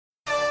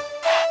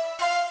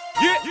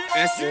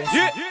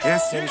SMG,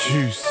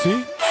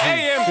 Juicy,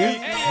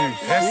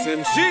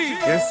 SMG,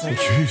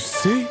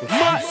 Juicy,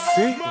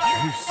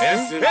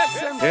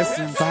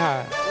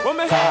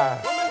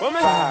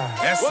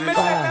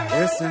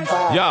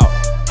 Yo,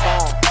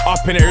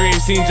 up in the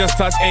rave scene, just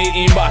touch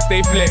 18, but I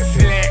stay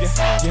flexing.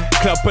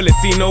 Club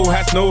policy, no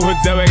hats, no hoods,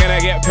 then we're gonna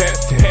get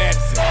pets.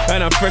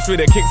 And I'm fresh with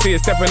a kick, so you're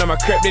stepping on my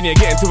crep, then you're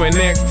getting to a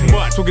next thing.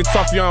 Talking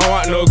tough, you don't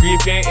want no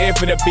grief, you ain't here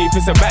for the beef,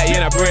 it's a batty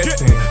and a breast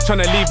thing.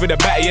 Tryna leave with a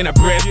batty and a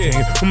breast thing.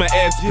 With my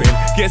head spin,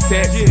 get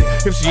sexy.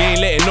 If she ain't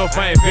letting off,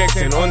 I ain't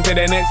vexing. On to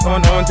the next,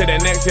 on to the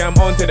next, yeah, I'm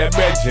on to the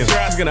bedroom.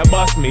 She's gonna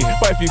bust me,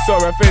 but if you saw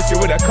her face, you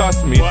would've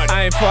cussed me.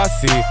 I ain't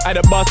fussy, I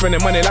the boss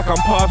spending money like I'm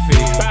puffy.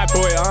 Bad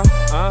boy,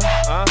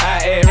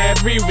 I air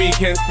every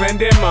weekend,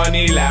 spending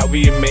money like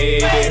we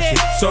made it.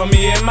 Saw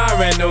me in my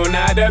rental,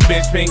 now the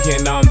bitch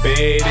thinking I'm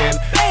baiting.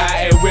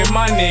 I air with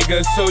my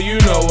niggas, so you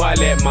know I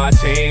let my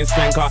chains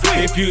swing.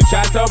 If you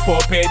try to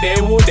pop it,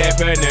 they will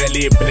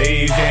definitely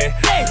blaze it.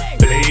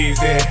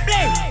 Blaze it,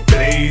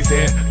 blaze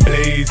it,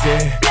 blaze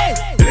it,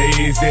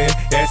 blaze it.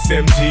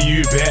 SMG,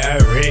 you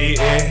better rate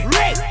it.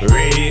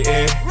 Rate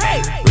it,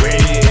 rate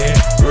it,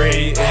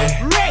 rate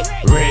it,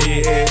 rate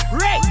it.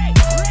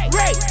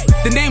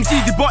 The name's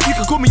Gheezy, but you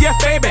can call me F,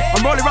 baby.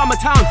 I'm rolling around my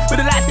town with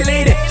a light-skinned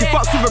lady. She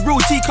fucks with a real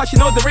G cause she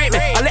knows the rate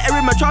me. I let her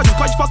in my trousers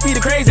cause she fucks me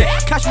the crazy.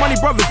 Cash money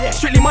brothers,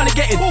 strictly money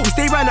getting. We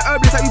stay round the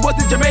urban like we was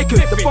the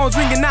Jamaicans. The phone's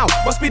ringing now,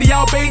 must be the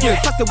Albanians.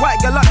 Trust the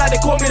white girl up like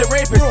they call me the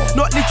rapist.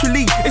 Not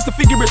literally, it's a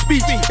figure of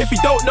speech. If you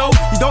don't know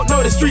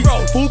the streets.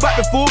 Fall back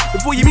before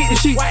you meet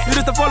the sheets. You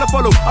just a follow,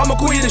 I'ma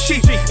call you the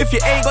sheep. If you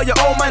ain't got your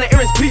own man, it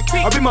is peak.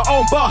 I be my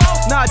own boss,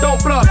 nah, I don't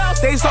fluff.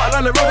 Stay started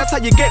on the road, that's how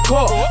you get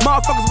caught.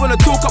 Motherfuckers wanna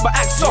talk up but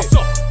act soft.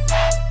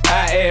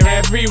 I air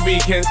every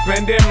weekend,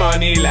 spending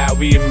money like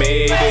we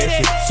made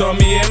it. Saw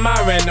me in my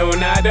rental,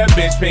 now the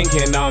bitch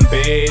thinking I'm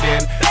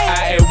baiting.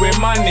 I air with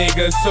my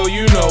niggas, so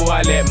you know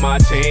I let my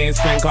chains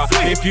swing.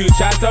 If you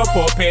try to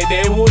pop it,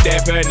 they will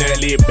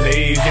definitely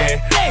blaze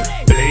it.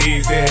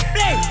 Blaze it,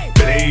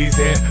 blaze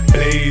it,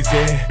 blaze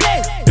it,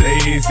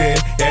 blaze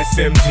it.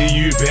 SMG,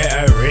 you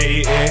better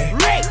rate it.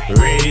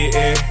 Rate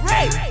it,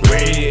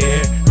 rate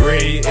it,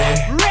 rate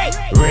it,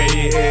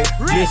 rate it.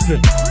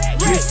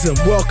 Listen,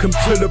 welcome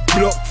to the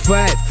block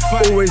 5.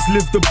 Always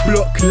live the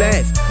block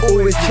life.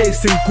 Always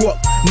chasing guap,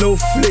 no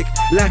flick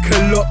like a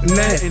lock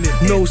knife.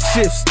 No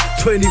shifts,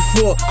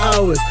 24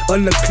 hours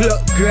on the clock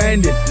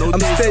grinding.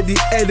 I'm steady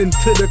heading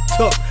to the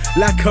top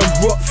like I'm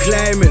rock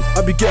climbing.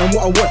 I be getting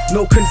what I want,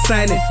 no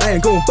consigning. I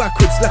ain't going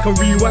backwards like I'm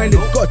rewinding.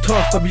 Got a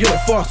task, I be on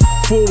it fast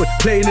forward,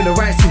 playing in the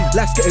right scene.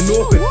 Life's getting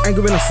awkward,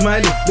 anger when I'm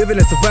smiling, living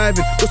and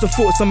surviving. Got some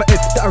thoughts on my head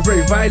that are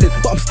very violent,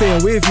 but I'm staying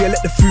with you,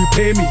 let the food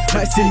pay me.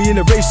 Might see me in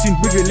a race scene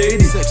with your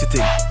lady.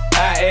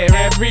 I air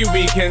every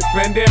weekend,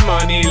 spending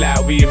money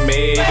like we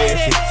made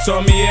it.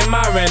 Saw me in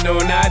my rental,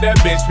 now the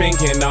bitch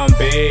thinking I'm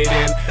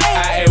baiting.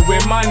 I air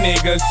with my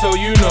niggas, so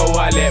you know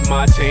I let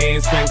my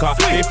chains swing.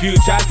 If you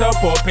try to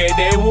pop it,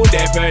 they will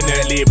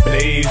definitely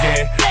blaze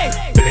it.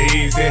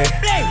 Blaze it,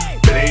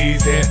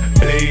 blaze it,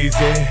 blaze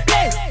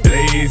it,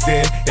 blaze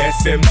it.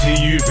 SMG,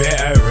 you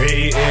better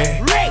rate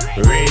it.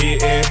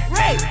 Rate it,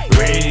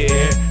 rate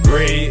it,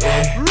 rate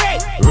it,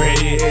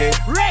 rate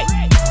it.